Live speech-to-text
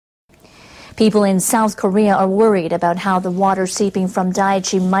People in South Korea are worried about how the water seeping from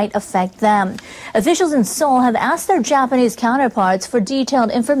Daiichi might affect them. Officials in Seoul have asked their Japanese counterparts for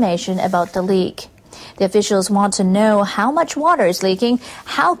detailed information about the leak. The officials want to know how much water is leaking,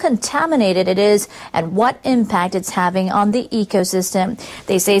 how contaminated it is, and what impact it's having on the ecosystem.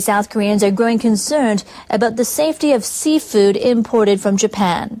 They say South Koreans are growing concerned about the safety of seafood imported from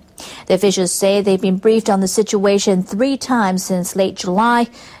Japan. The officials say they've been briefed on the situation 3 times since late July,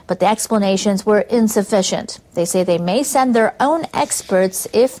 but the explanations were insufficient. They say they may send their own experts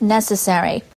if necessary.